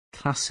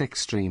classic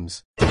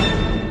streams. The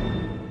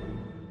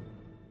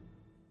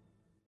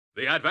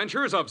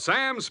Adventures of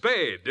Sam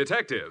Spade,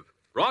 Detective.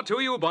 Brought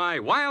to you by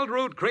Wild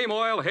Root Cream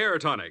Oil Hair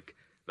Tonic,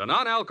 the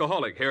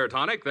non-alcoholic hair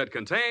tonic that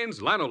contains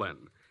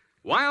lanolin.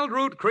 Wild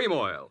Root Cream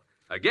Oil.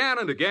 Again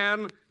and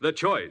again, the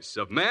choice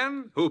of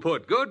men who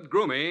put good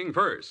grooming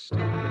first.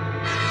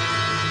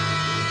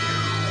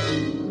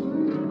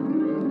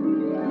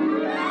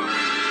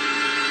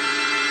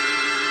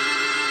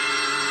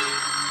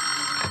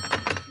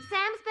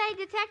 Sam Spade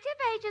Detective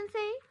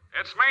Agency.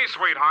 It's me,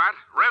 sweetheart.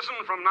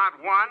 Risen from not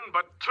one,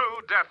 but 2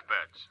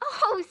 deathbeds.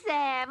 Oh,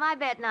 Sam, I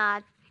bet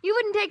not. You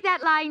wouldn't take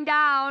that lying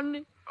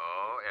down.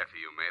 Oh, Effie,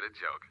 you made a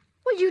joke.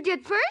 Well, you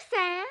did first,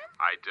 Sam.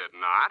 I did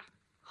not.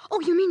 Oh,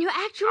 you mean you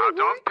actually Now, weren't?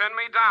 don't pin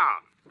me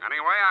down.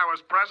 Anyway, I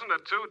was present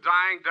at 2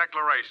 dying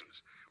declarations.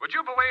 Would you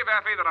believe,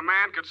 Effie, that a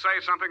man could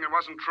say something that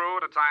wasn't true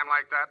at a time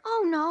like that?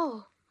 Oh,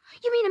 no.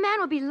 You mean a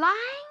man would be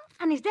lying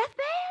on his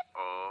deathbed?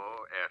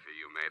 Oh, Effie,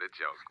 you made a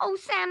joke. Oh,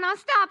 Sam, now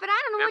stop it. I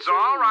don't know It's what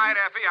you all mean. right,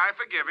 Effie. I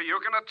forgive you. You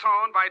can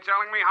atone by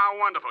telling me how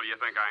wonderful you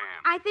think I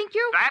am. I think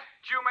you're... That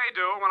you may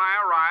do when I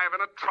arrive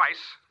in a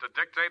trice to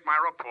dictate my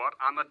report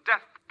on the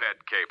deathbed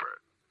caper.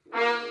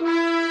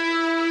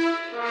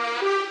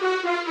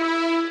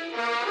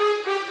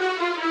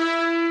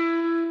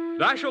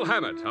 Dashiell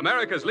Hammett,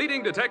 America's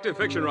leading detective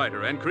fiction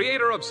writer and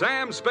creator of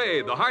Sam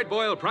Spade, the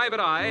hard-boiled private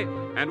eye,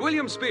 and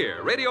William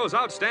Spear, radio's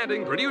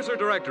outstanding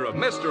producer-director of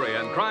mystery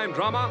and crime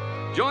drama,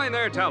 join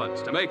their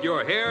talents to make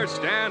your hair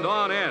stand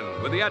on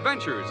end with the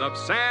adventures of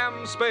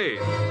Sam Spade.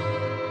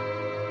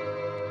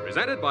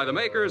 Presented by the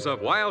makers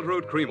of Wild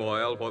Root Cream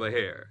Oil for the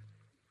hair.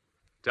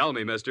 Tell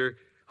me, mister,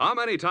 how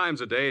many times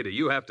a day do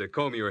you have to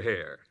comb your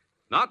hair?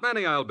 Not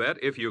many, I'll bet,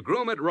 if you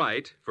groom it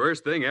right,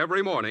 first thing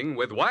every morning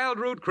with Wild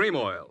Root Cream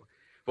Oil.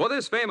 For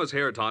this famous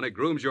hair tonic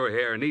grooms your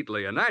hair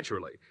neatly and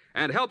naturally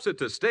and helps it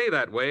to stay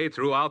that way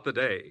throughout the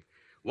day.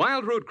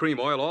 Wild Root Cream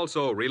Oil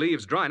also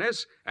relieves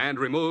dryness and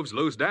removes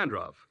loose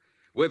dandruff.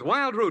 With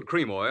Wild Root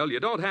Cream Oil, you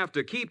don't have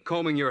to keep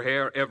combing your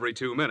hair every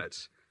 2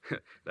 minutes.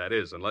 That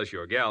is, unless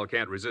your gal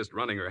can't resist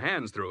running her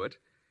hands through it.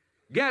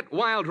 Get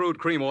Wild Root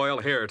Cream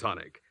Oil Hair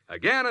Tonic.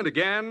 Again and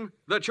again,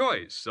 the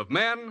choice of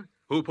men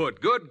who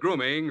put good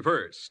grooming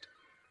first.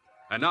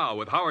 And now,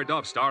 with Howard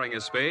Duff starring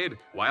as Spade,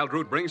 Wild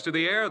Root brings to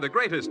the air the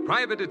greatest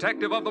private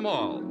detective of them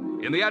all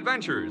in the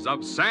adventures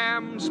of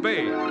Sam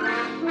Spade.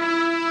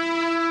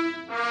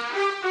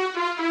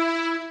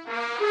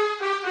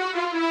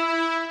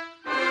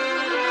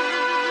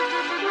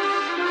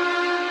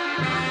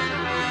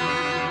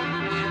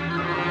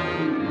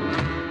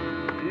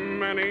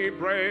 Many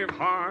brave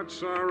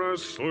hearts are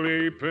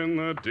asleep in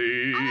the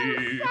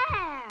deep.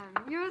 Oh,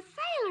 Sam, you're a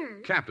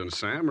sailor. Captain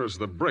Sam, there's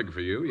the brig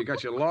for you. You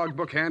got your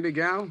logbook handy,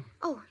 gal?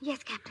 Oh,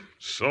 yes, Captain.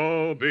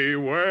 So You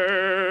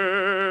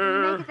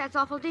beware. make it, that's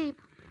awful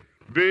deep.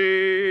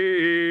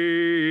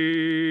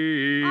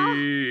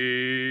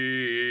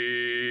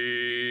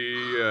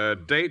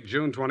 Date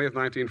June 20th,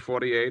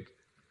 1948.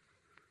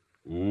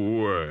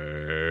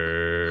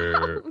 Where?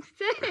 Oh,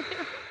 Sam.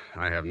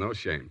 I have no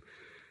shame.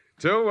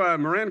 To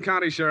Marin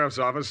County Sheriff's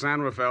Office,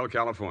 San Rafael,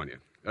 California.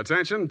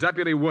 Attention,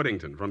 Deputy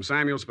Woodington from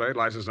Samuel Spade,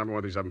 license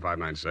number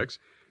 1379596.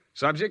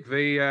 Subject,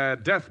 the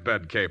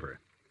deathbed caper.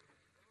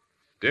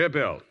 Dear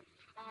Bill,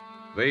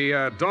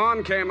 the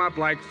dawn came up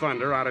like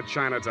thunder out of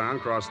Chinatown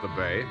across the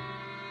bay.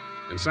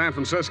 In San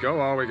Francisco,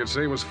 all we could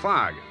see was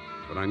fog.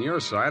 But on your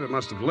side, it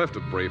must have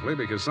lifted briefly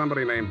because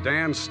somebody named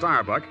Dan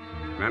Starbuck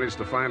managed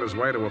to find his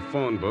way to a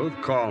phone booth,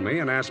 call me,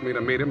 and ask me to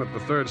meet him at the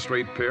 3rd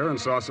Street Pier in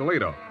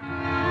Sausalito.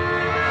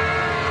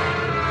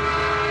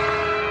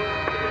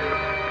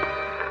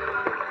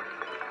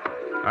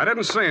 I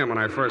didn't see him when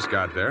I first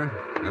got there.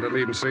 I didn't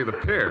even see the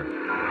pier.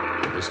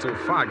 It was too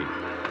foggy.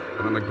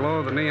 But in the glow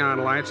of the neon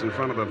lights in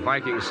front of the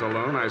Viking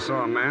Saloon, I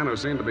saw a man who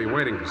seemed to be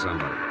waiting for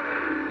somebody.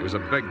 He was a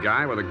big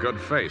guy with a good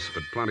face,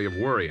 but plenty of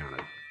worry on it.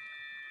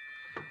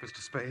 Mr.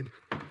 Spade?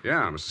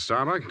 Yeah, Mr.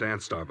 Starbuck? Dan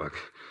Starbuck.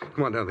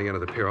 Come on down to the end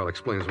of the pier. I'll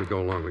explain as we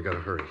go along. We gotta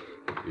hurry.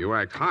 You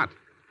act hot.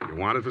 You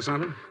wanted for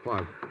something?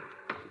 Well,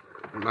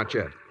 not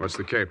yet. What's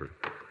the caper?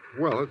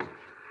 Well,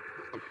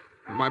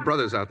 my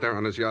brother's out there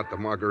on his yacht, the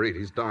Marguerite.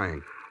 He's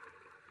dying.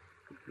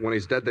 When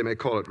he's dead, they may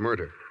call it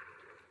murder.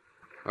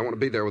 I want to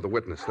be there with a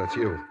witness. That's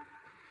you. In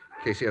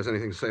case he has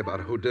anything to say about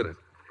who did it.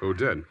 Who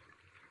did?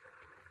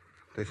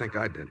 They think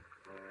I did.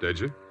 Did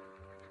you?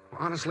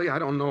 Honestly, I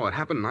don't know. It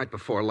happened the night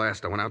before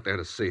last. I went out there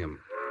to see him.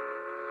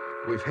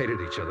 We've hated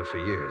each other for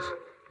years.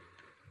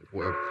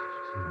 We've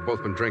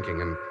both been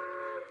drinking, and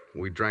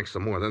we drank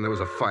some more. Then there was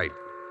a fight.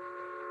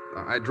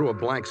 I drew a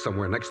blank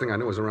somewhere. Next thing I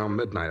knew, it was around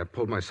midnight. I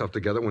pulled myself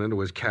together, went into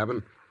his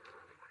cabin.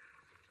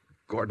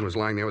 Gordon was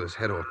lying there with his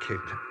head all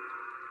kicked.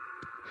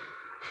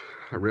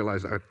 I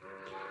realized I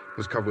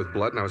was covered with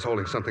blood, and I was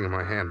holding something in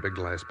my hand, big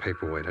glass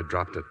paperweight. I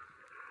dropped it.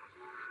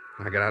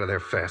 I got out of there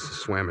fast and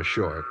swam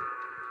ashore.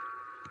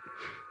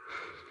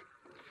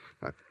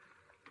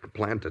 I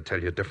planned to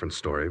tell you a different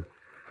story,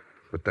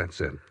 but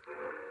that's it.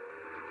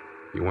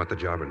 You want the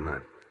job or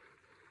not?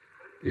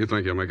 You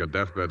think you'll make a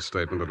deathbed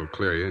statement that'll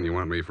clear you, and you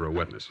want me for a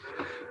witness?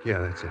 Yeah,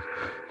 that's it.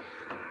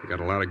 You got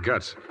a lot of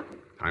guts.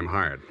 I'm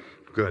hired.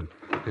 Good.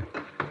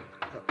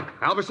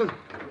 Halverson?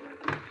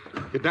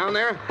 You down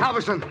there?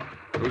 Halverson!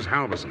 Who's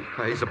Halverson?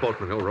 He's a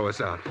boatman. He'll row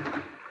us out.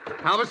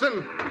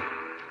 Halverson?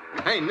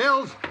 Hey,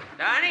 Nils?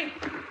 Danny?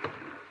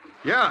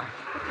 Yeah.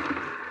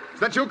 Is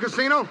that you,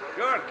 Casino?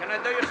 Sure. Can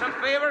I do you some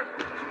favor?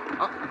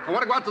 I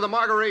want to go out to the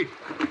Marguerite.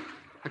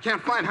 I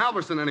can't find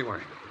Halverson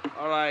anywhere.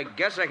 Well, I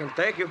guess I can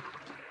take you.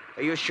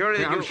 Are you sure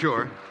that I'm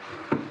sure.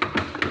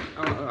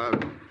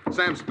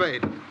 Sam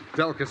Spade,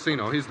 Del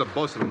Casino. He's the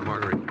bosun of the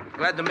Marguerite.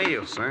 Glad to meet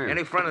you. Sam.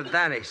 Any friend of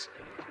Danny's.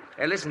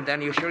 Hey, listen,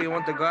 Danny, you sure you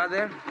want to go out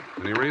there?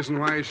 Any reason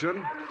why you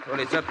shouldn't? Well,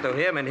 it's up to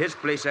him. In his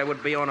place, I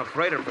would be on a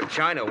freighter for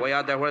China, way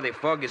out there where the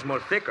fog is more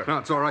thicker. No,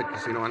 it's all right,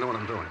 Casino. I know what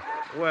I'm doing.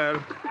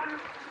 Well,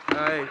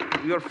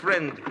 your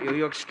friend,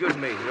 you excuse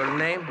me, your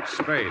name?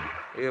 Spade.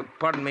 You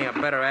pardon me, I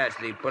better ask.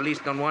 The police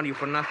don't want you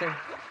for nothing?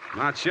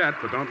 Not yet,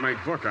 but don't make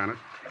book on it.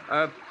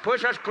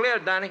 Push us clear,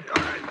 Danny.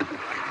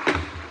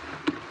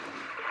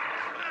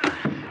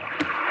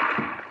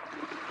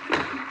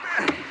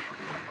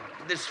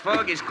 This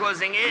fog is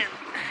closing in,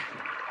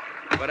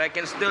 but I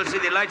can still see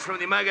the lights from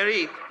the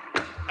Marguerite.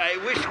 I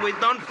wish we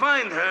don't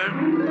find her.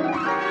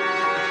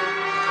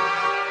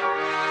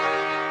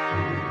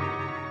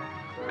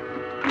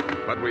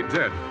 But we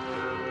did.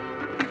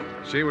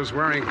 She was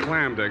wearing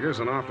clam diggers,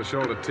 an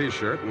off-the-shoulder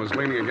T-shirt, and was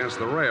leaning against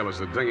the rail as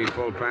the dinghy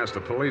pulled past a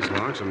police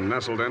launch and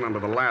nestled in under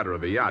the ladder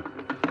of the yacht.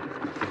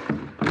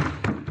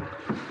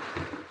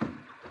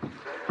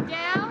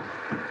 Del?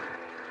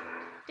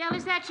 Del,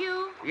 is that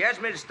you? Yes,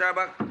 Miss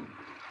Starbuck.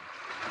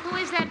 Who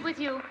is that with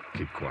you?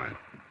 Keep quiet.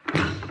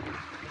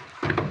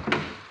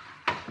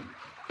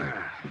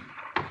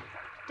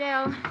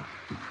 Del,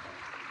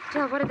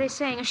 what are they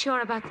saying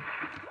ashore about...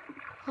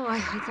 Oh, I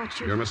thought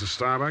you... You're Mrs.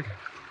 Starbuck?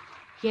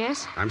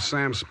 Yes? I'm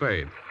Sam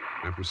Spade.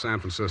 I'm from San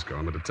Francisco.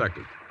 I'm a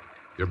detective.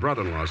 Your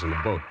brother-in-law's in the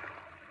boat.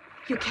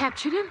 You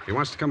captured him? He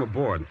wants to come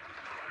aboard.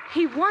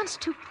 He wants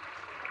to...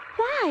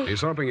 Why?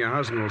 He's hoping your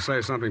husband will say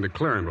something to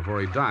clear him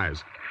before he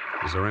dies.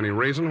 Is there any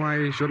reason why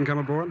he shouldn't come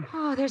aboard?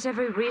 Oh, there's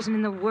every reason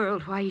in the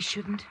world why he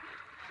shouldn't.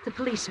 The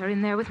police are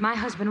in there with my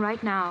husband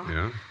right now.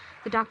 Yeah?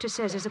 The doctor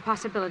says there's a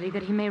possibility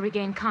that he may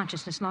regain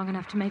consciousness long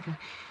enough to make a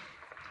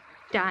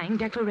dying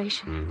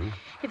declaration.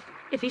 Mm-hmm.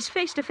 If he's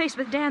face to face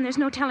with Dan, there's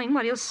no telling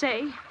what he'll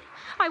say.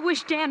 I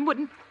wish Dan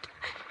wouldn't...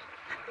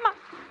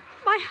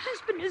 My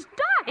husband is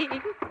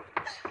dying.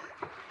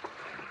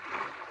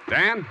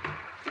 Dan?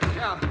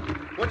 Yeah.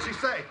 What'd she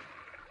say?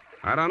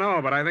 I don't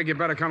know, but I think you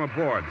better come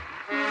aboard.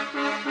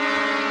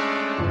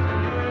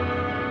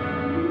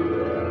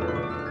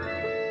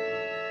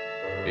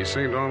 He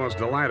seemed almost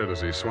delighted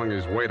as he swung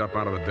his weight up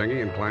out of the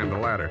dinghy and climbed the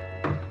ladder.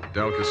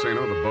 Del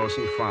Casino, the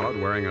bosun, followed,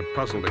 wearing a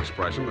puzzled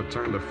expression that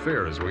turned to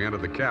fear as we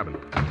entered the cabin.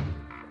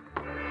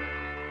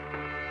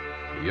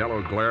 The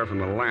yellow glare from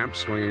the lamp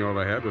swinging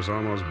overhead was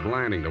almost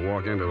blinding to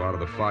walk into out of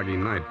the foggy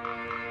night.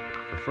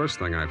 The first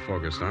thing I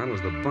focused on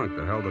was the bunk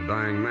that held the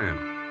dying man.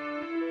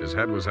 His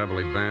head was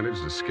heavily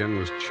bandaged, his skin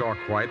was chalk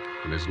white,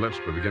 and his lips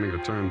were beginning to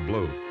turn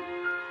blue.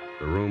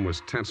 The room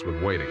was tense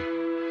with waiting.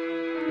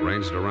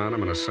 Ranged around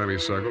him in a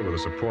semicircle were the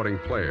supporting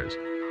players.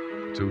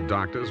 2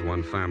 doctors,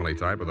 1 family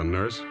type with a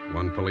nurse,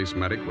 1 police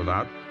medic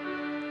without,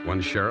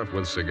 1 sheriff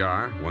with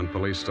cigar, 1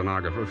 police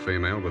stenographer,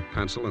 female, with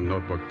pencil and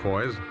notebook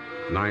poised,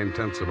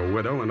 9/10 of a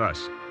widow, and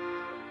us.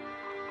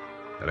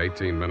 At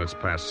 18 minutes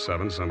past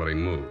 7, somebody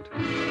moved.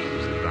 It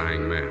was the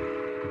dying man.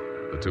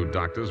 The 2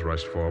 doctors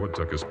rushed forward,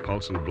 took his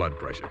pulse and blood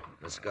pressure.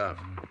 The scarf.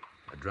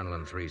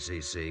 Adrenaline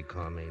 3cc,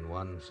 Carmine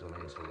 1,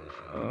 saline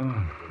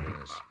solution.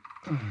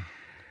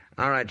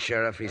 All right,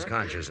 Sheriff, he's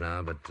conscious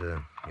now, but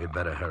you'd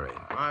better hurry.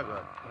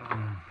 Margaret.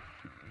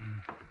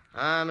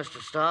 Mr.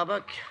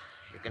 Starbuck,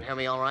 you can hear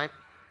me all right?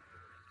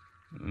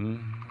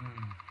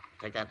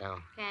 Take that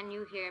down. Can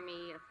you hear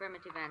me?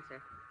 Affirmative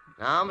answer.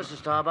 Now, Mr.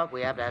 Starbuck,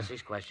 we have to ask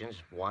these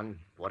questions. 1,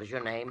 what is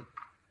your name?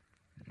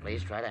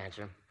 Please try to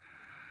answer.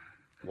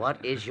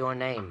 What is your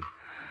name?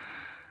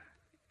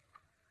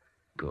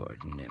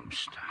 Gordon M.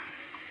 Starr.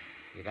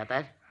 You got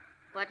that?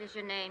 What is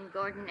your name?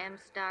 Gordon M.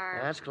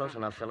 Starr. That's close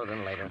enough. Fill it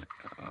in later.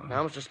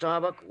 Now, Mr.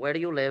 Starbuck, where do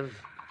you live?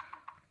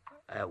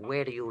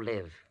 Where do you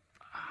live?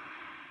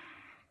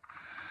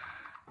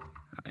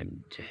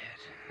 I'm dead.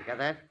 You got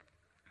that?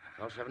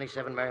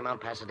 1277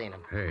 Marymount, Pasadena.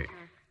 Hey,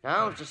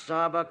 Now, Mr.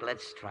 Starbuck,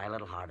 let's try a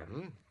little harder.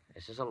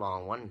 This is a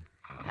long one.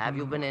 Have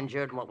you been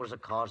injured, and what was the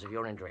cause of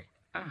your injury?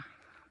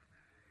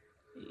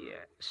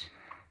 Yes.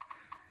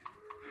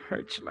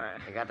 Hurts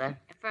like... You got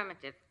that?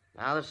 Affirmative.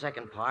 Now, the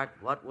second part.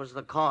 What was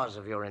the cause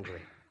of your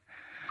injury?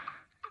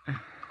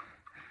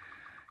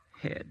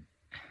 Head.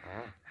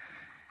 Huh?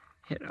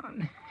 Hit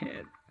on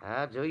head.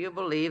 Do you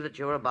believe that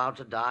you're about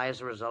to die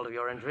as a result of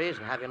your injuries,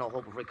 and have you no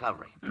hope of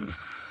recovery?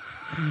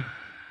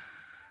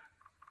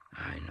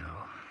 I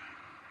know.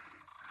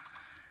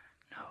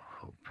 No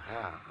hope.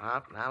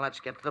 Now let's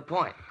get to the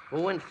point.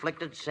 Who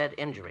inflicted said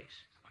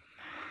injuries?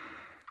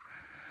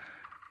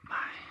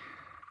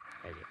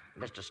 Hey,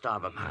 Mr.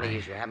 Starbuck,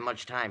 please, you haven't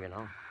much time, you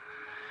know.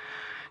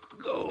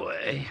 Go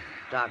away.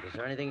 Doc, is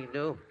there anything you can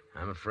do?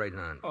 I'm afraid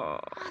not. Oh,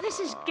 this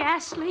is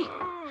ghastly.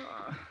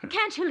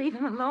 Can't you leave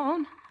him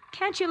alone?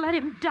 Can't you let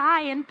him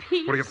die in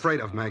peace? What are you afraid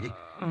of, Maggie?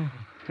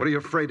 What are you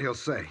afraid he'll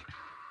say?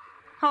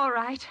 All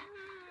right.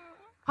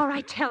 All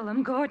right, tell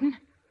them, Gordon.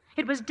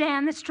 It was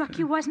Dan that struck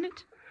you, wasn't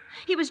it?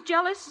 He was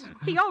jealous.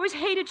 He always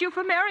hated you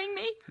for marrying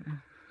me.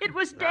 It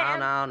was Dan.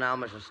 Now,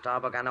 Mrs.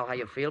 Starbuck, I know how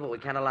you feel, but we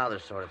can't allow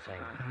this sort of thing.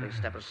 Please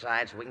step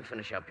aside so we can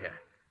finish up here.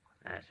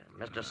 That's it.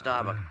 Mr.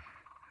 Starbuck.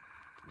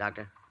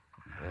 Doctor?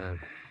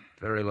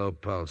 Very low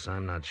pulse.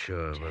 I'm not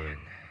sure whether...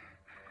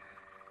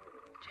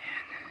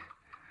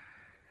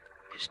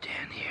 Is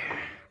Dan here?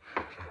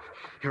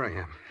 Here I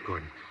am,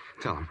 Gordon.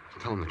 Tell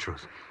him the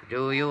truth.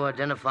 Do you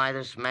identify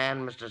this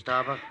man, Mr.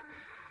 Starbuck?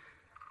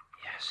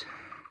 Yes.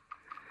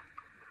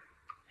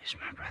 He's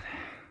my brother.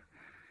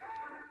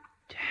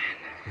 Dan.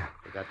 Yeah.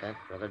 You got that,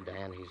 brother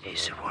Dan?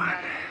 He's the one.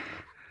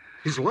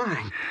 He's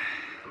lying.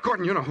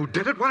 Gordon, you know who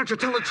did it. Why don't you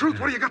tell the truth?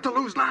 What do you got to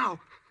lose now?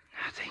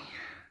 Nothing.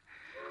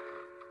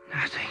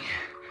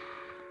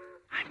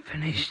 I'm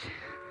finished. You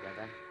got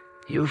that?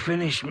 You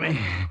finished me.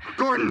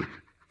 Gordon!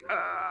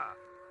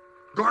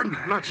 Gordon,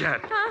 not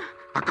yet.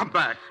 Now come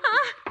back.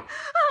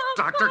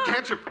 Doctor,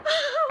 can't you...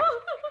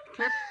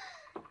 Can't...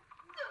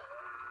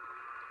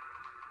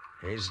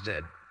 He's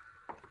dead.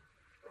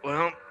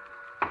 Well...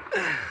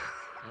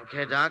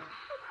 Okay, Doc.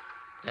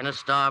 Dennis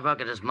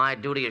Starbuck, it is my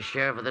duty as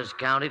sheriff of this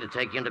county to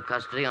take you into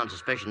custody on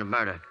suspicion of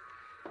murder.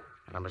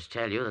 And I must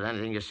tell you that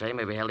anything you say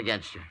may be held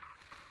against you.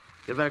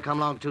 You'd better come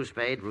along, too,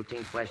 Spade.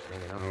 Routine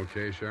questioning, you know.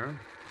 Okay, Sheriff.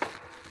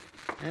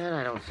 And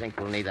I don't think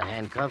we'll need the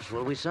handcuffs,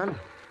 will we, son?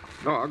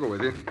 No, I'll go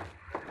with you.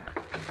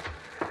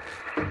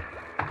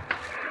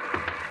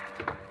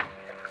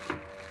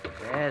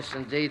 Yes,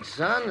 indeed,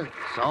 son.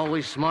 It's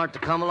always smart to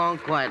come along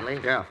quietly.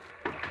 Yeah.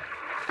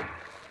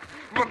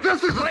 But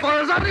this is as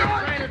far as I'm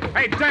going.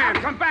 Hey, Dan,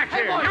 come back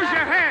here. Use your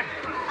head.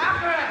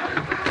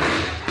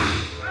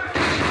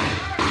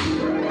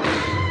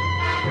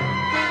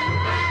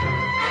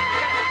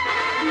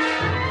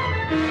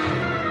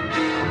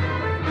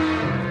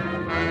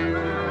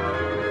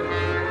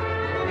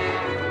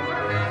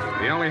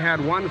 He only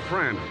had one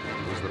friend.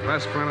 He was the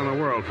best friend in the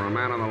world for a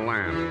man on the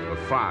land, the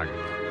fog.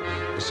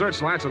 The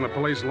searchlights on the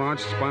police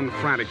launch spun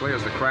frantically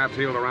as the craft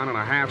heeled around in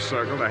a half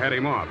circle to head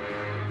him off.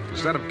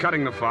 Instead of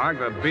cutting the fog,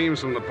 the beams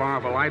from the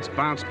powerful lights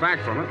bounced back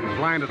from it and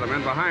blinded the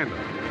men behind them.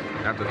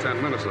 After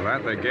 10 minutes of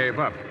that, they gave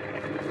up.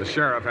 The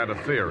sheriff had a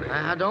theory.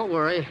 Don't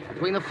worry.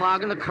 Between the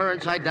fog and the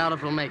currents, I doubt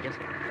if we'll make it.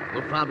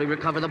 We'll probably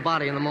recover the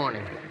body in the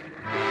morning.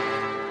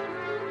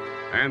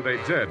 And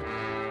they did.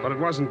 But it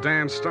wasn't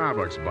Dan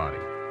Starbuck's body.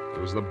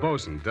 It was the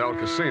bosun, Del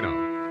Casino.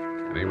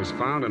 And he was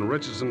found in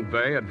Richardson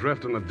Bay,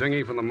 adrift in the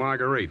dinghy from the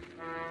Marguerite.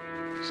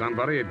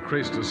 Somebody had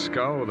creased his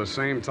skull with the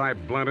same type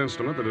blunt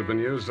instrument that had been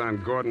used on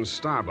Gordon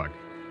Starbuck.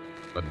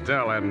 But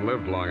Del hadn't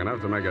lived long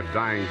enough to make a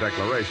dying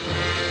declaration.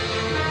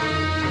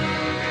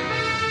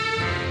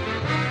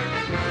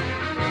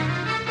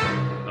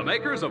 The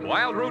makers of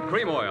Wild Root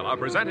Cream Oil are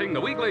presenting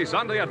the weekly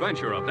Sunday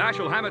adventure of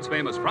Dashiell Hammett's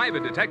famous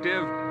private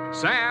detective,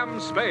 Sam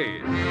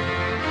Spade.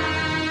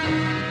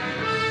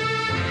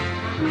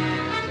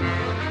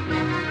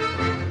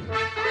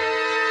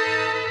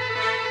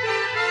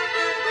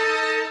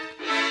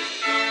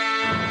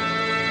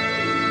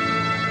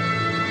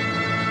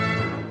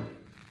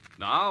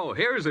 Now,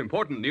 here's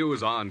important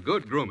news on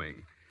good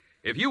grooming.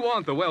 If you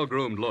want the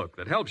well-groomed look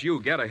that helps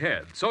you get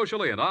ahead,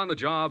 socially and on the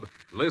job,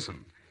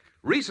 listen.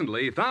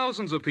 Recently,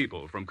 thousands of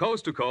people from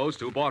coast to coast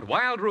who bought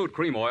Wild Root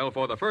Cream Oil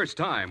for the first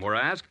time were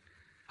asked,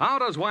 how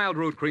does Wild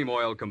Root Cream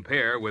Oil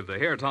compare with the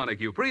hair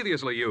tonic you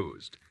previously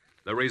used?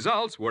 The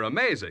results were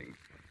amazing.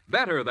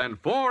 Better than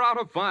 4 out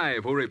of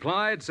 5 who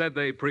replied said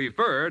they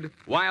preferred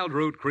Wild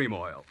Root Cream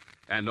Oil.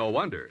 And no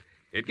wonder.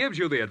 It gives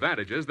you the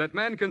advantages that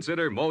men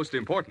consider most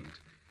important.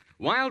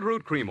 Wild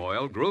Root Cream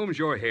Oil grooms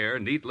your hair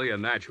neatly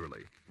and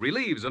naturally,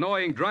 relieves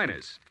annoying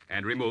dryness,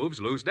 and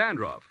removes loose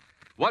dandruff.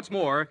 What's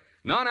more,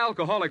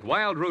 non-alcoholic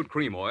Wild Root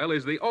Cream Oil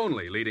is the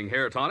only leading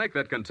hair tonic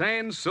that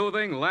contains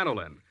soothing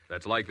lanolin,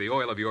 that's like the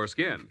oil of your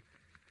skin.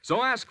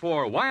 So ask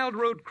for Wild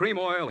Root Cream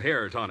Oil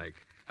Hair Tonic.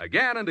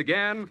 Again and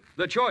again,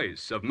 the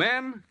choice of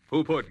men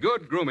who put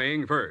good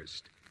grooming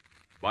first.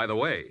 By the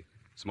way,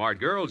 smart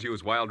girls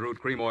use Wild Root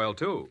Cream Oil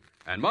too,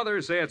 and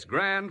mothers say it's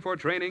grand for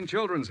training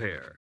children's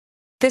hair.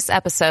 This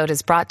episode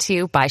is brought to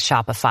you by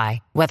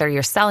Shopify. Whether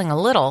you're selling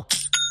a little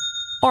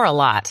or a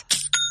lot,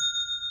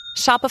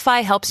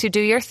 Shopify helps you do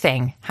your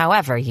thing,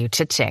 however you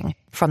cha-ching.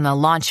 From the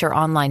launch your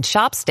online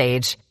shop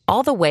stage,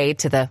 all the way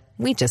to the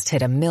we just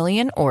hit 1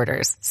 million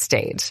orders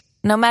stage.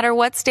 No matter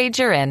what stage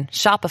you're in,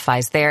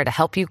 Shopify's there to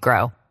help you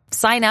grow.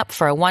 Sign up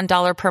for a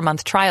 $1 per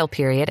month trial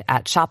period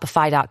at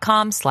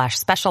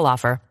shopify.com/special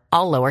offer,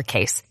 all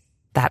lowercase.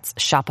 That's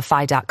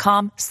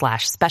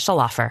shopify.com/special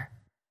offer.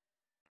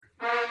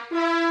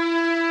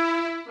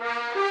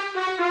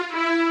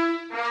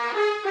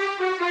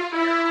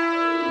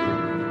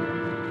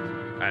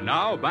 And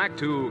now back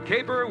to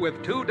Caper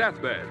with 2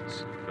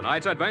 Deathbeds.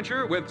 Tonight's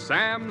adventure with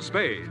Sam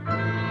Spade.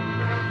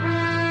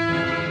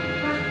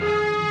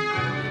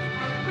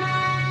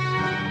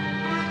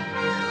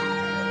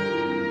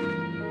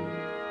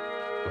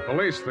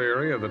 police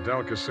theory of the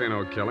Del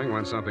Casino killing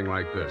went something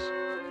like this.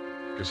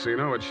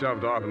 Casino had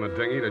shoved off in the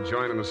dinghy to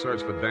join in the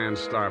search for Dan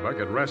Starbuck,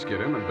 had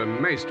rescued him, and been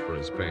maced for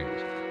his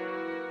pains.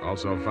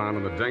 Also found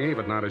in the dinghy,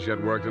 but not as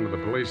yet worked into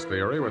the police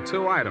theory, were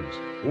 2 items.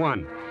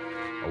 1,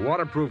 a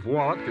waterproof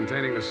wallet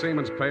containing the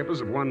seaman's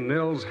papers of one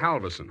Nils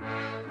Halverson.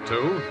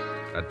 2,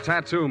 a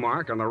tattoo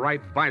mark on the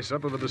right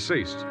bicep of the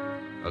deceased.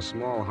 A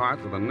small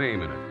heart with a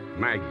name in it,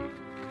 Maggie.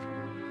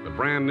 The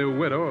brand new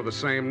widow of the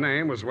same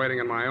name was waiting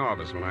in my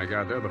office when I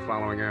got there the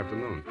following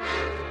afternoon.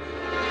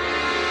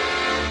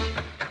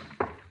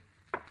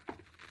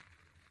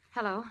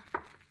 Hello.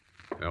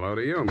 Hello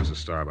to you, Mrs.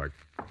 Starbuck.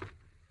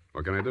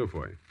 What can I do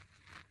for you?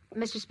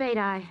 Mr. Spade,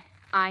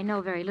 I know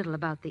very little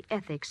about the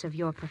ethics of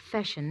your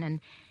profession, and...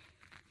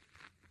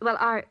 Well,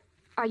 are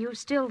you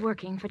still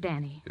working for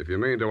Danny? If you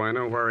mean, do I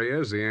know where he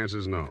is, the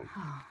answer's no.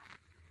 Oh.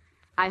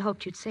 I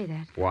hoped you'd say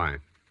that. Why?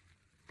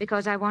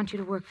 Because I want you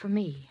to work for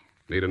me.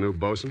 Need a new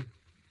bosun?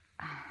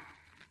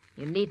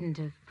 You needn't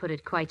have put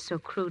it quite so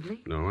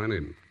crudely. No, I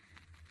needn't.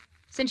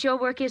 Since your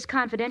work is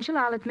confidential,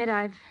 I'll admit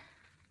I've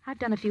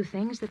done a few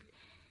things that...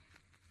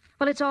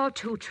 Well, it's all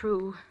too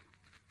true.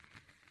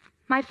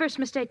 My first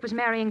mistake was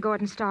marrying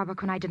Gordon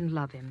Starbuck when I didn't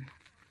love him.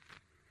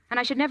 And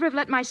I should never have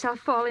let myself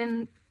fall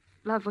in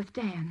love with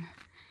Dan.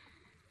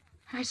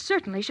 I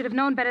certainly should have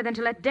known better than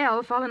to let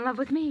Dell fall in love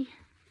with me.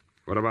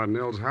 What about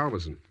Nils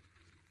Halverson?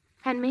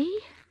 And me?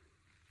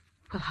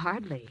 Well,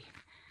 hardly.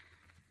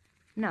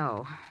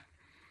 No.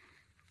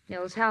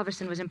 Nils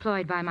Halverson was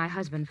employed by my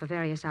husband for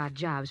various odd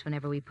jobs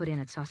whenever we put in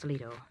at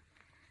Sausalito.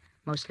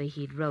 Mostly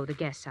he'd row the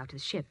guests out to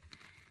the ship.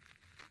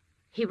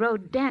 He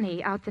rowed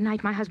Danny out the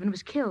night my husband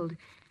was killed.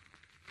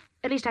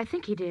 At least I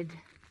think he did.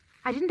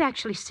 I didn't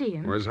actually see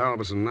him. Where's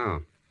Halverson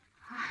now?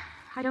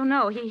 I don't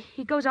know.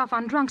 He goes off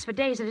on drunks for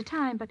days at a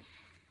time, but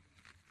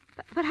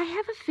I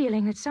have a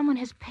feeling that someone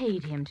has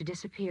paid him to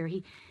disappear.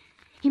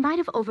 He might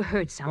have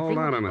overheard something. Hold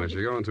on a minute.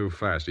 You're going too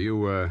fast. Are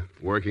you,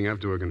 working up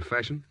to a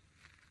confession?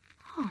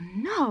 Oh,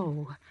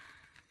 no.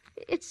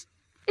 It's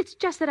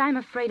just that I'm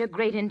afraid a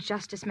great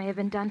injustice may have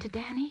been done to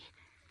Danny.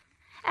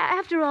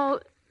 After all,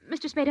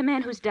 Mr. Spade, a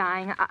man who's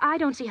dying, I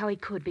don't see how he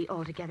could be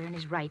altogether in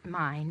his right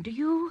mind. Do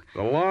you?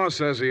 The law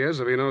says he is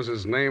if he knows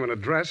his name and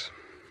address.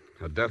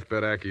 A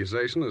deathbed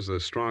accusation is the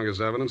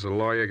strongest evidence a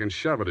lawyer can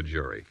shove at a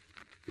jury.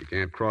 You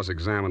can't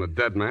cross-examine a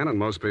dead man, and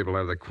most people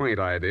have the quaint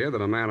idea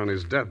that a man on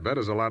his deathbed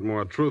is a lot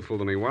more truthful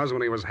than he was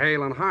when he was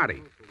hale and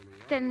hearty.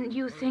 Then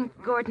you think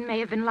Gordon may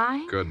have been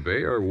lying? Could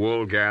be, or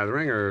wool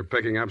gathering, or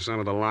picking up some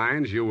of the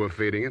lines you were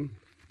feeding him.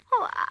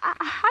 Oh,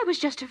 I was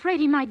just afraid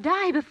he might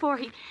die before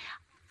he...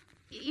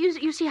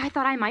 You see, I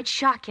thought I might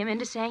shock him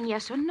into saying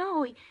yes or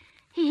no.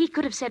 He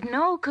could have said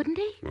no, couldn't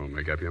he? Well,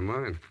 make up your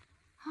mind.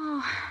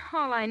 Oh,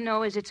 all I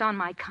know is it's on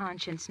my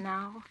conscience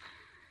now.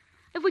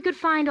 If we could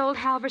find old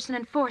Halverson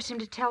and force him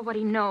to tell what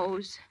he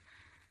knows.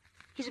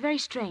 He's a very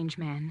strange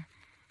man.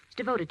 He's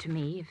devoted to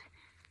me.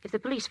 If the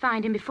police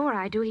find him before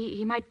I do,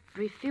 he might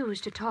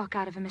refuse to talk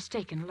out of a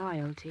mistaken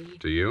loyalty.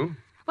 To you?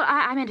 Well,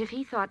 I meant if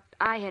he thought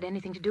I had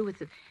anything to do with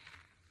the...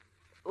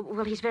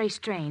 Well, he's very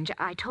strange.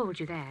 I told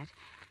you that.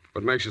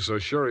 What makes you so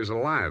sure he's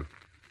alive?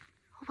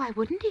 Why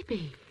wouldn't he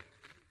be?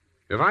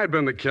 If I'd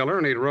been the killer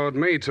and he'd rode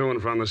me to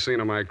and from the scene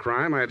of my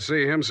crime, I'd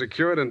see him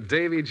secured in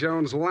Davy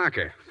Jones'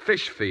 locker.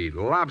 Fish feed,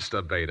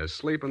 lobster bait,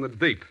 asleep in the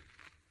deep.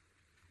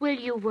 Will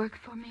you work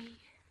for me?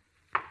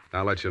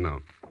 I'll let you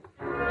know.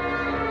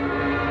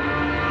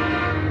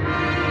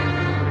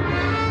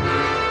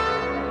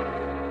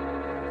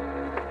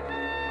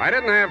 I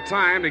didn't have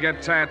time to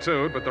get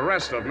tattooed, but the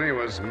rest of me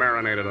was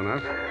marinated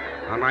enough.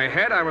 On my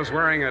head, I was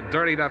wearing a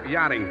dirtied-up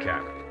yachting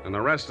cap. And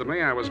the rest of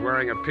me, I was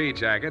wearing a pea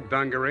jacket,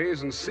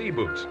 dungarees, and sea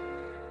boots.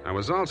 I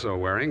was also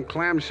wearing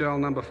clamshell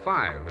number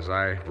 5 as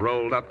I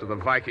rolled up to the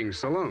Viking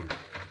saloon.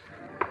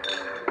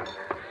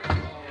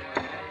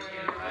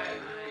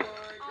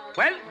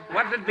 Well,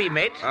 what'll it be,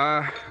 mate?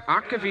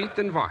 Akavit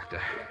and Varta.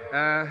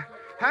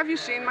 Have you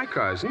seen my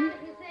cousin?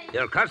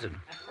 Your cousin?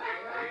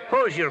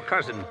 Who's your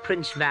cousin,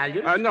 Prince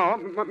Valiant? No,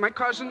 my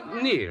cousin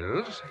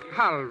Niels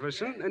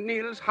Halverson.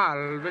 Niels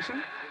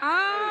Halverson.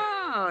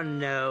 Oh,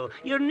 no.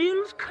 You're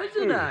Neil's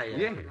cousin, are you?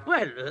 Yeah.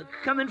 Well,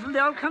 coming from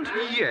the old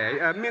country?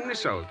 Yeah,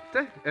 Minnesota.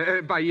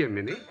 By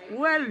Yemeni.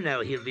 Well,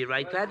 no, he'll be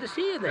right glad to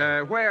see you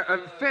there. Where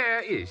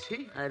is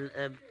he?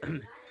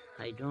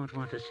 I don't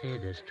want to say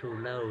this too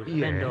loud.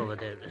 Yeah. Bend over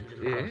there.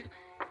 Yeah.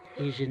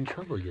 He's in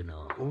trouble, you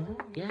know. Oh.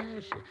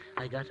 Yes,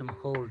 I got him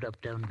holed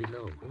up down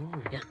below.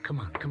 Oh. Yeah, come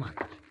on.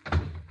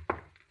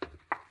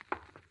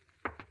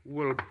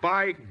 Well,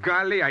 by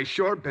golly, I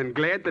sure been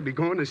glad to be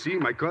going to see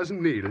my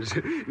cousin Niels.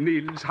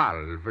 Niels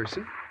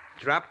Halverson.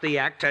 Drop the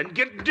act and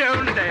get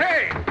down there.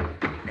 Hey!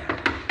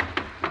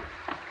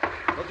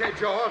 Okay,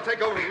 Joe, I'll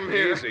take over from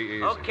here.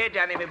 Easy. Okay,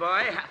 Danny, my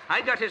boy.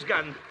 I got his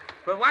gun.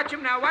 But watch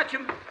him now, watch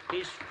him.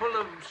 He's full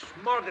of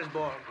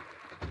smorgasbord.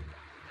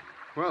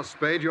 Well,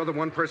 Spade, you're the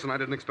one person I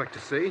didn't expect to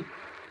see,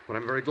 but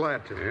I'm very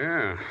glad to.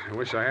 Yeah, I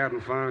wish I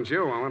hadn't found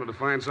you. I wanted to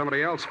find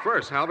somebody else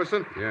first.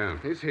 Halverson? Yeah.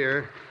 He's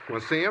here.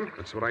 Want to see him?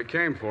 That's what I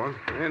came for.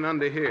 And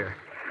under here.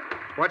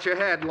 Watch your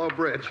head, low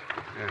bridge.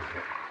 Yeah.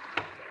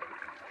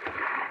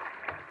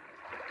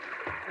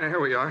 Here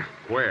we are.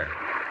 Where?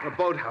 A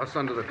boathouse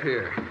under the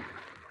pier.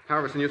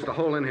 Harrison used to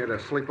hole in here to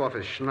sleep off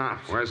his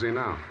schnapps. Where's he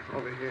now?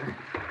 Over here.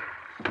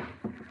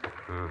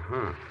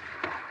 Uh-huh.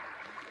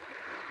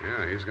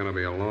 Yeah, he's going to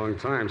be a long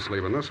time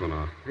sleeping this one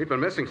off. He'd been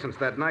missing since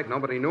that night.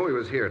 Nobody knew he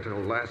was here till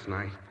last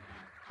night.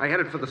 I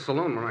headed for the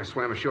saloon when I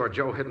swam ashore.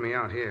 Joe hid me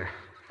out here.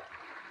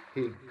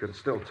 He could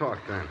still talk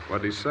then.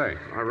 What'd he say?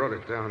 I wrote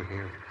it down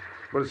here.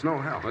 But it's no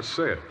help. Let's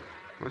see it.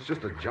 It's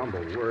just a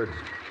jumble of words.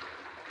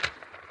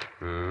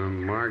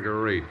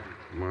 Marguerite.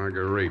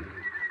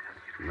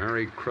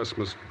 Merry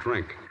Christmas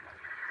drink.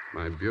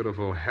 My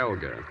beautiful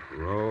Helga.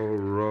 Row,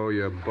 row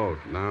your boat.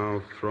 Now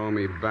throw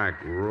me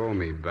back. Row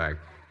me back.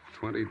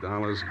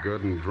 $20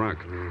 good and drunk.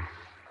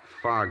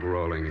 Fog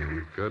rolling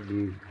in. Good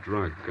and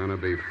drunk. Gonna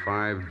be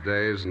 5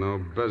 days, no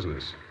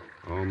business.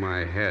 Oh,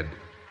 my head.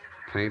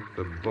 Paint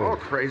the boat. All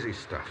crazy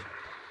stuff.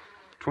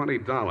 $20.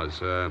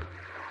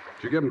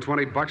 Did you give him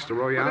 $20 to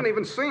row you out? I didn't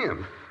even see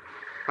him.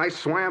 I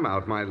swam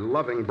out. My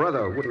loving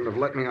brother wouldn't have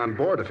let me on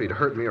board if he'd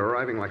heard me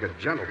arriving like a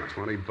gentleman.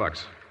 $20. Did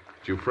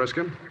you frisk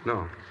him?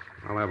 No.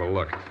 I'll have a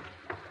look.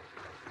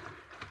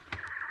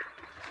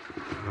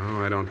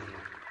 Oh, I don't...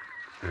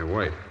 Hey,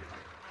 wait.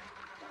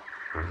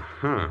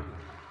 Uh-huh.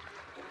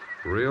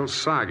 Real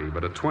soggy,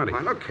 but a 20.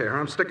 I don't care.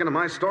 I'm sticking to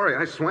my story.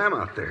 I swam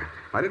out there.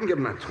 I didn't give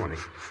him that 20.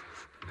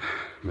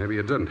 Maybe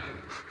you didn't.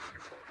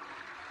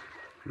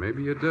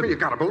 Maybe you didn't. You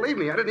gotta believe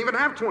me. I didn't even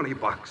have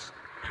 $20.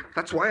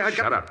 That's why I got...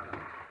 Shut up.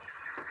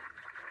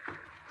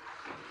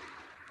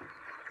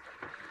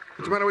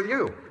 What's the matter with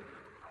you?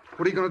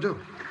 What are you gonna do?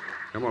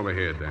 Come over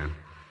here, Dan.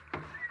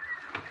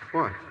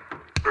 What?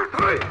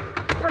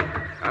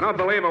 I don't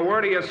believe a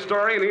word of your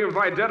story, and even if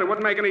I did, it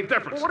wouldn't make any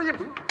difference. What are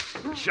you...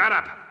 Shut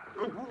up.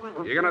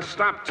 You're going to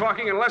stop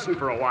talking and listen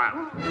for a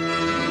while.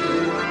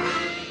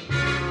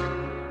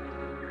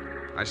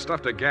 I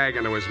stuffed a gag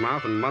into his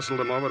mouth and muscled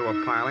him over to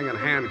a piling and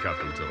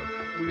handcuffed him to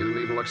it. He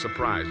didn't even look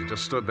surprised. He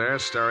just stood there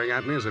staring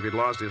at me as if he'd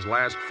lost his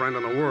last friend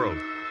in the world.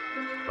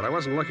 But I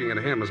wasn't looking at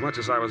him as much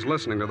as I was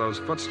listening to those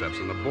footsteps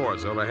in the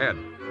boards overhead.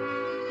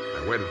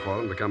 I waited for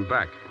them to come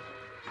back.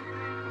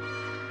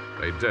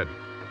 They did.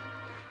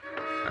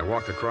 I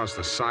walked across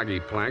the soggy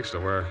planks to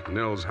where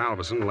Nils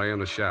Halverson lay in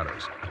the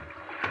shadows.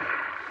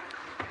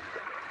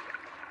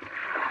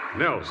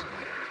 Nils,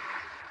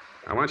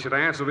 I want you to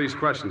answer these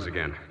questions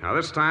again. Now,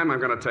 this time I'm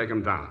going to take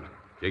them down.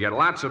 You get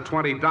lots of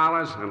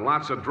 $20 and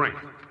lots of drink.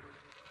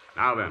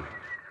 Now then,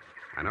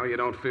 I know you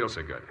don't feel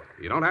so good.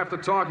 You don't have to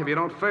talk if you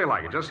don't feel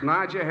like it. Just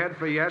nod your head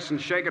for yes and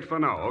shake it for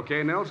no.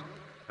 Okay, Nils?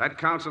 That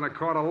counts in a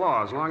court of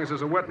law as long as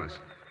there's a witness.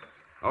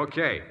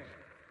 Okay.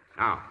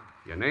 Now,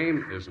 your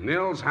name is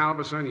Nils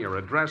Halverson. Your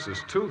address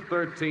is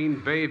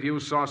 213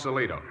 Bayview,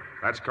 Sausalito.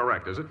 That's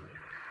correct, is it?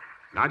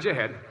 Nod your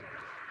head.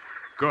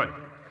 Good.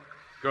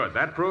 Good.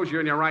 That proves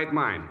you're in your right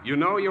mind. You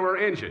know you were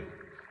injured.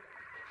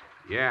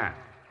 Yeah.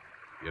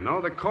 You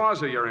know the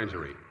cause of your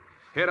injury.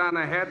 Hit on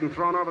the head and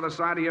thrown over the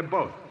side of your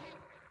boat.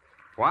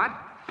 What?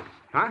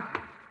 Huh?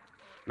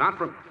 Not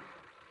from...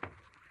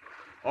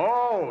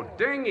 Oh,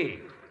 dinghy.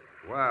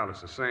 Well,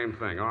 it's the same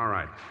thing. All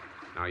right.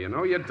 Now, you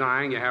know you're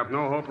dying. You have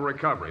no hope of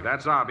recovery.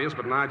 That's obvious,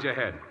 but nod your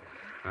head.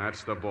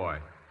 That's the boy.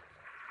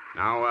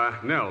 Now,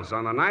 Nils,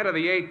 on the night of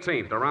the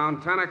 18th,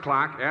 around 10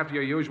 o'clock, after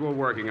your usual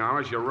working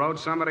hours, you rowed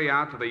somebody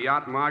out to the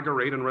yacht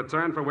Marguerite, in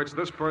return for which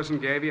this person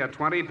gave you a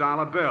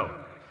 $20 bill.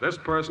 This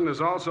person is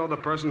also the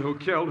person who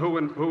killed,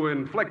 who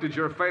inflicted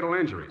your fatal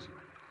injuries.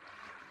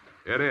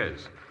 It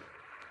is.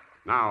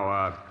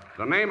 Now,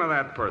 the name of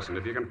that person,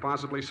 if you can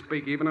possibly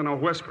speak even in a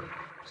whisper,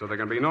 so there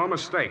can be no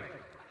mistake.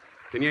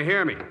 Can you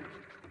hear me?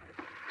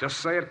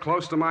 Just say it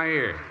close to my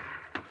ear.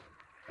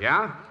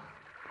 Yeah?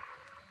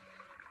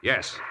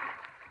 Yes.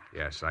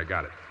 Yes, I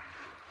got it.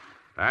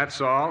 That's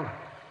all.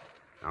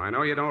 Now, I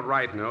know you don't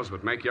write, Nils,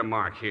 but make your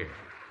mark here.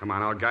 Come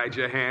on, I'll guide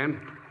your hand.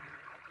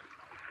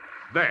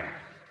 There.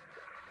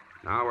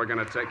 Now we're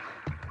going to take...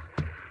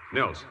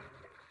 Nils.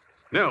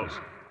 Nils.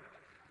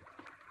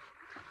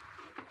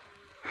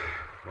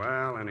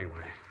 Well, anyway.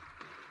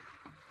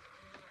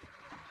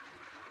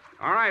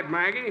 All right,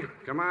 Maggie.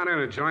 Come on in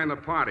and join the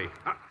party.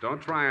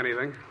 Don't try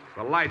anything.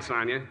 The light's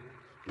on you.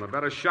 I'm a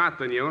better shot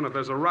than you, and if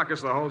there's a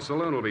ruckus, the whole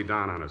saloon will be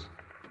down on us.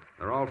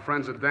 They're all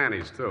friends of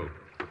Danny's, too.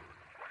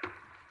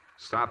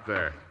 Stop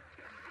there.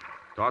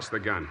 Toss the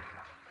gun.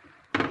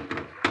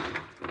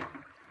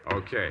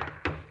 Okay.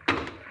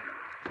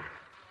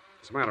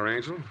 What's the matter,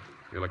 Angel?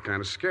 You look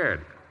kind of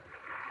scared.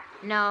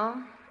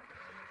 No.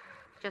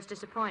 Just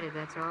disappointed,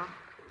 that's all.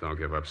 Don't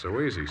give up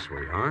so easy,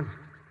 sweetheart.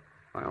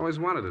 I always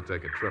wanted to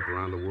take a trip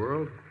around the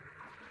world.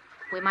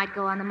 We might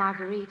go on the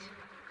Marguerite.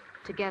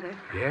 Together.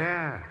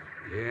 Yeah,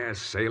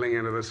 sailing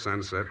into the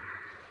sunset.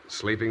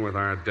 Sleeping with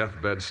our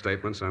deathbed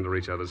statements under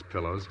each other's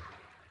pillows.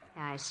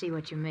 I see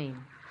what you mean.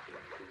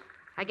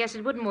 I guess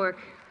it wouldn't work.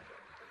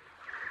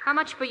 How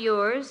much for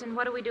yours, and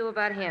what do we do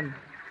about him?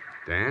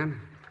 Dan?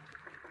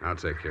 I'll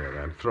take care of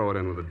that. Throw it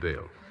in with a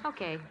deal.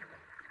 Okay.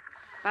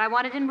 But I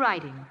want it in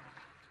writing.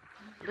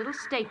 A little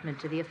statement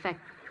to the effect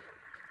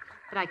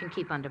that I can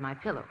keep under my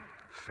pillow.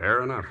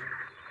 Fair enough.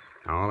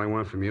 Now, all I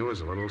want from you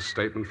is a little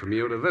statement from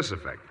you to this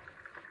effect.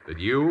 That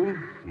you,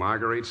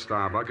 Marguerite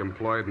Starbuck,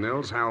 employed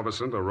Nils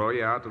Halverson to row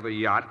you out to the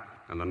yacht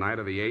on the night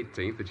of the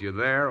 18th, that you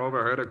there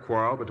overheard a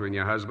quarrel between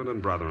your husband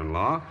and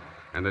brother-in-law,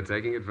 and that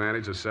taking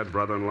advantage of said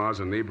brother-in-law's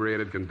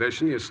inebriated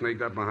condition, you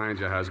sneaked up behind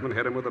your husband,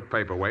 hit him with a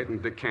paperweight,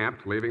 and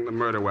decamped, leaving the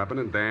murder weapon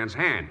in Dan's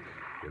hand.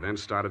 You then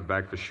started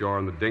back to shore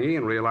in the dinghy,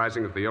 and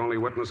realizing that the only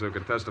witness who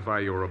could testify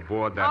you were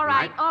aboard that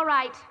night... All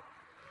right.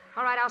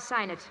 All right, I'll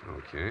sign it.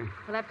 Okay.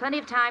 We'll have plenty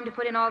of time to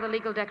put in all the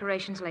legal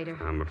decorations later.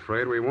 I'm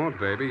afraid we won't,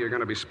 baby. You're going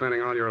to be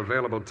spending all your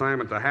available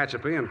time at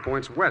Tehachapi and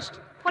points west.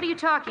 What are you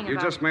talking You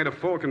about? just made a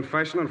full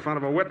confession in front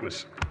of a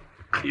witness.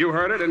 You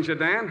heard it, didn't you,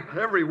 Dan?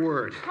 Every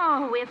word.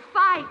 Oh, if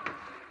I...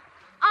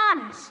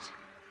 Honest.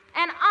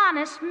 An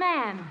honest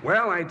man.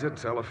 Well, I did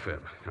tell a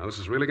fib. Now, this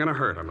is really going to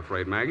hurt, I'm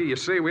afraid, Maggie. You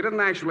see, we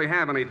didn't actually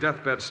have any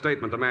deathbed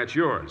statement to match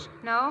yours.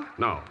 No?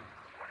 No.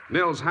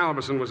 Nils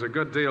Halverson was a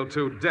good deal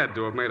too dead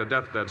to have made a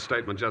deathbed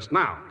statement just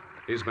now.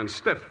 He's been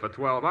stiff for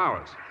 12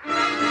 hours.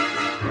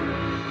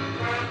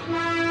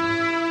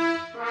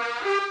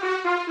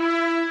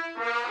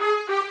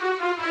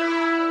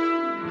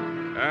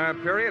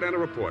 Period, and a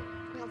report.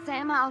 Well,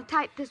 Sam, I'll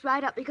type this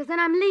right up because then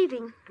I'm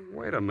leaving.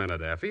 Wait a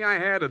minute, Effie. I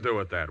had to do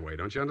it that way.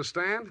 Don't you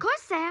understand? Of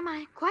course, Sam,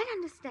 I quite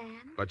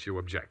understand. But you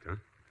object, huh?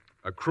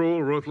 A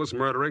cruel, ruthless,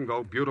 murdering,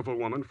 though beautiful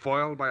woman,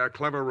 foiled by a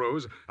clever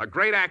ruse, a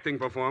great acting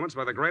performance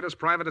by the greatest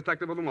private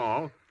detective of them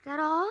all. Is that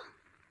all?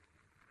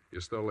 You're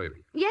still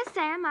leaving. Yes,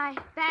 Sam, my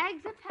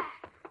bags are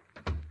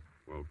packed.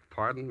 Well,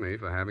 pardon me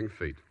for having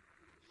feet.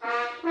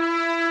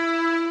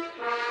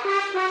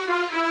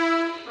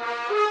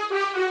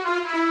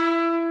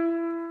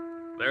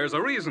 There's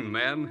a reason,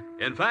 men.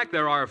 In fact,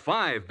 there are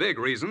 5 big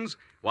reasons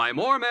why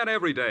more men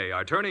every day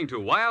are turning to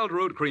Wild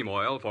Root Cream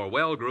Oil for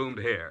well-groomed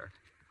hair.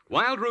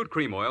 Wild Root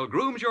Cream Oil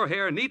grooms your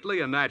hair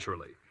neatly and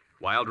naturally.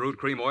 Wild Root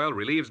Cream Oil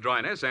relieves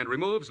dryness and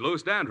removes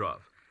loose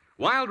dandruff.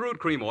 Wild Root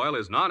Cream Oil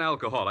is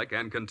non-alcoholic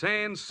and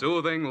contains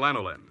soothing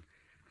lanolin.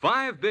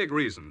 5 big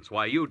reasons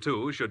why you,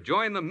 too, should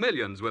join the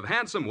millions with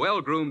handsome,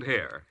 well-groomed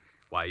hair.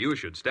 Why you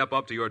should step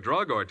up to your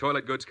drug or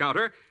toilet goods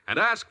counter and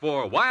ask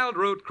for Wild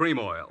Root Cream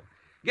Oil.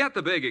 Get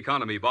the big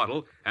economy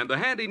bottle and the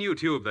handy new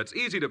tube that's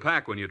easy to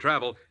pack when you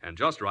travel and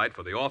just right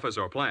for the office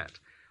or plant.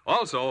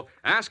 Also,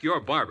 ask your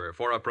barber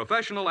for a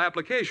professional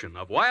application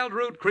of Wild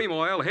Root Cream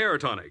Oil Hair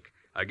Tonic.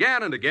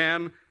 Again and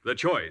again, the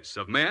choice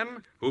of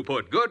men who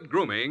put good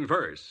grooming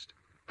first.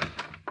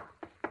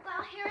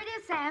 Well, here it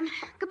is, Sam.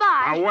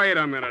 Goodbye. Now, wait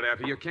a minute,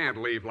 Effie. You can't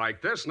leave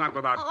like this, not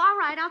without... Oh, all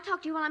right. I'll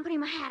talk to you while I'm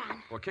putting my hat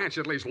on. Well, can't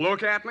you at least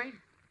look at me?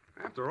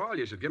 After all,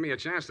 you should give me a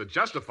chance to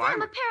justify...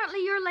 Sam,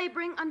 apparently you're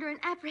laboring under an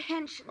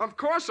apprehension. Of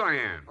course I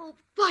am. Oh,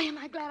 boy, am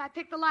I glad I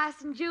picked the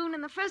last in June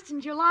and the first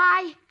in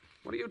July.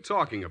 What are you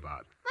talking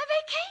about? My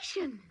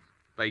vacation.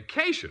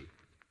 Vacation?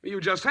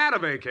 You just had a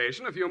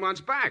vacation a few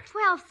months back.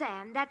 12,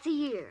 Sam. That's a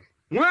year.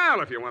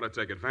 Well, if you want to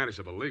take advantage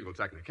of a legal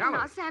technicality...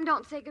 No, Sam,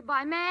 don't say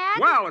goodbye, man.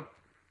 Well,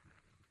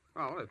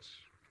 it's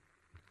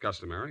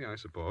customary, I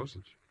suppose.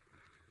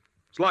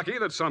 It's lucky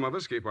that some of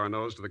us keep our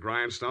nose to the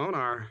grindstone,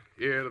 our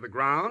ear to the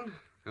ground,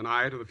 an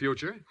eye to the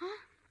future. Huh?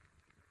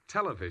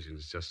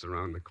 Television's just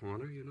around the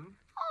corner, you know.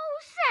 Oh,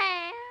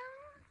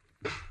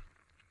 Sam.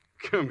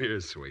 Come here,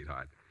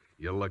 sweetheart.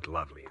 You look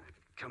lovely in it.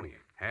 Come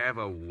here. Have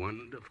a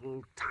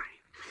wonderful time.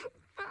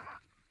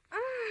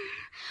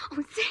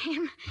 Oh,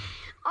 Sam.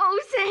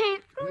 Oh,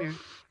 Sam. Come here.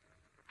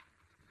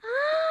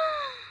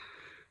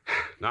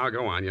 Now,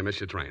 go on. You missed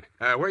your train.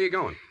 Where are you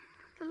going?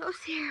 The Los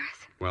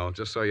Sierras. Well,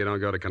 just so you don't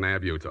go to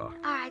Kanab, Utah. All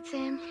right,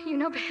 Sam. You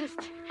know best.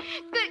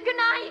 Good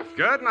night.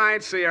 Good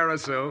night, Sierra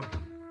Sue.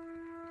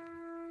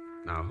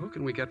 Now, who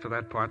can we get for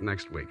that part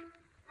next week?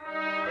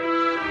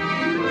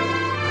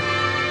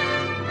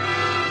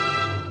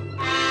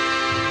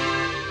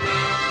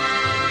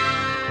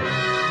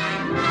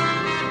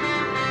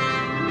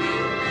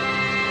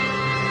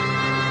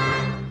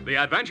 The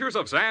Adventures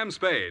of Sam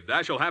Spade,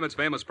 Dashiell Hammett's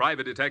famous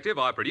private detective,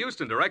 are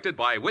produced and directed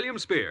by William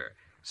Spear.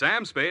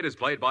 Sam Spade is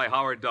played by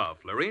Howard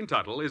Duff. Lorene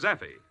Tuttle is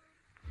Effie.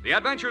 The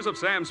Adventures of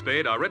Sam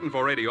Spade are written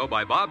for radio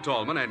by Bob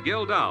Tallman and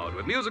Gil Dowd,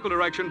 with musical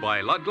direction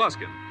by Lud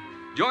Gluskin.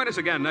 Join us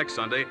again next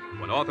Sunday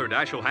when author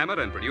Dashiell Hammett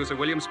and producer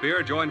William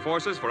Spear join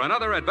forces for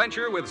another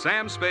adventure with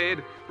Sam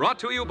Spade, brought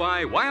to you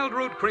by Wild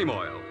Root Cream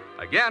Oil.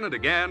 Again and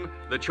again,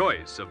 the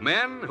choice of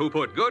men who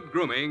put good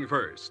grooming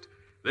first.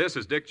 This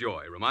is Dick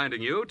Joy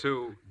reminding you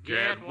to...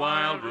 Get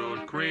Wild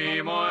Root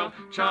Cream Oil,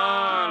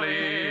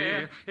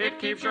 Charlie. It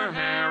keeps your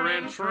hair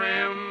in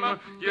trim.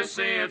 You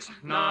see, it's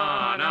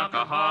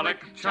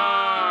non-alcoholic,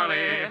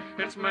 Charlie.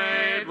 It's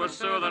made with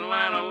soothing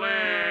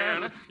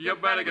lanolin. You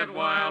better get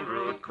Wild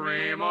Root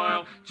Cream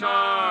Oil,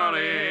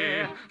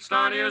 Charlie.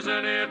 Start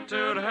using it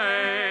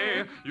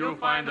today. You'll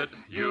find that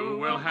you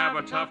will have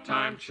a tough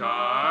time,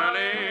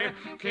 Charlie,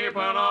 keeping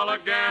all the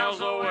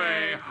gals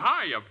away.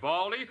 Hiya,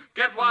 Baldy.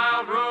 Get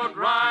Wild Root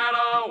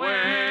right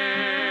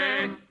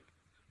away.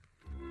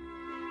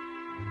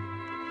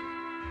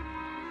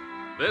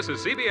 This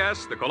is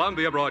CBS, the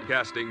Columbia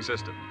Broadcasting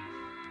System.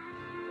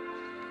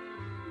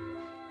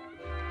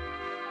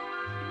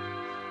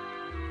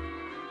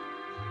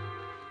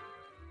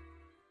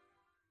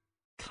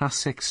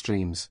 Classic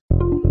Streams.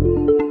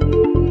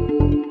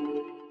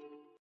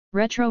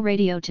 Retro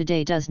Radio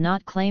Today does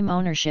not claim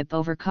ownership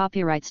over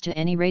copyrights to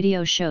any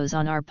radio shows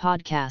on our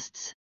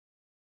podcasts.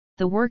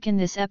 The work in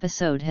this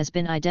episode has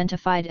been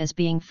identified as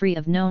being free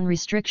of known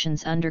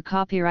restrictions under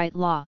copyright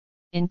law,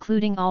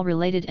 including all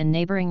related and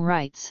neighboring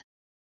rights.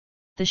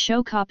 The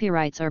show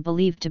copyrights are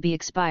believed to be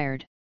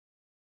expired.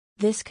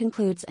 This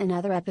concludes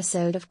another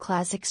episode of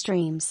Classic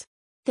Streams.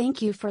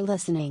 Thank you for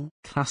listening.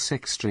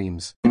 Classic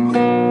Streams.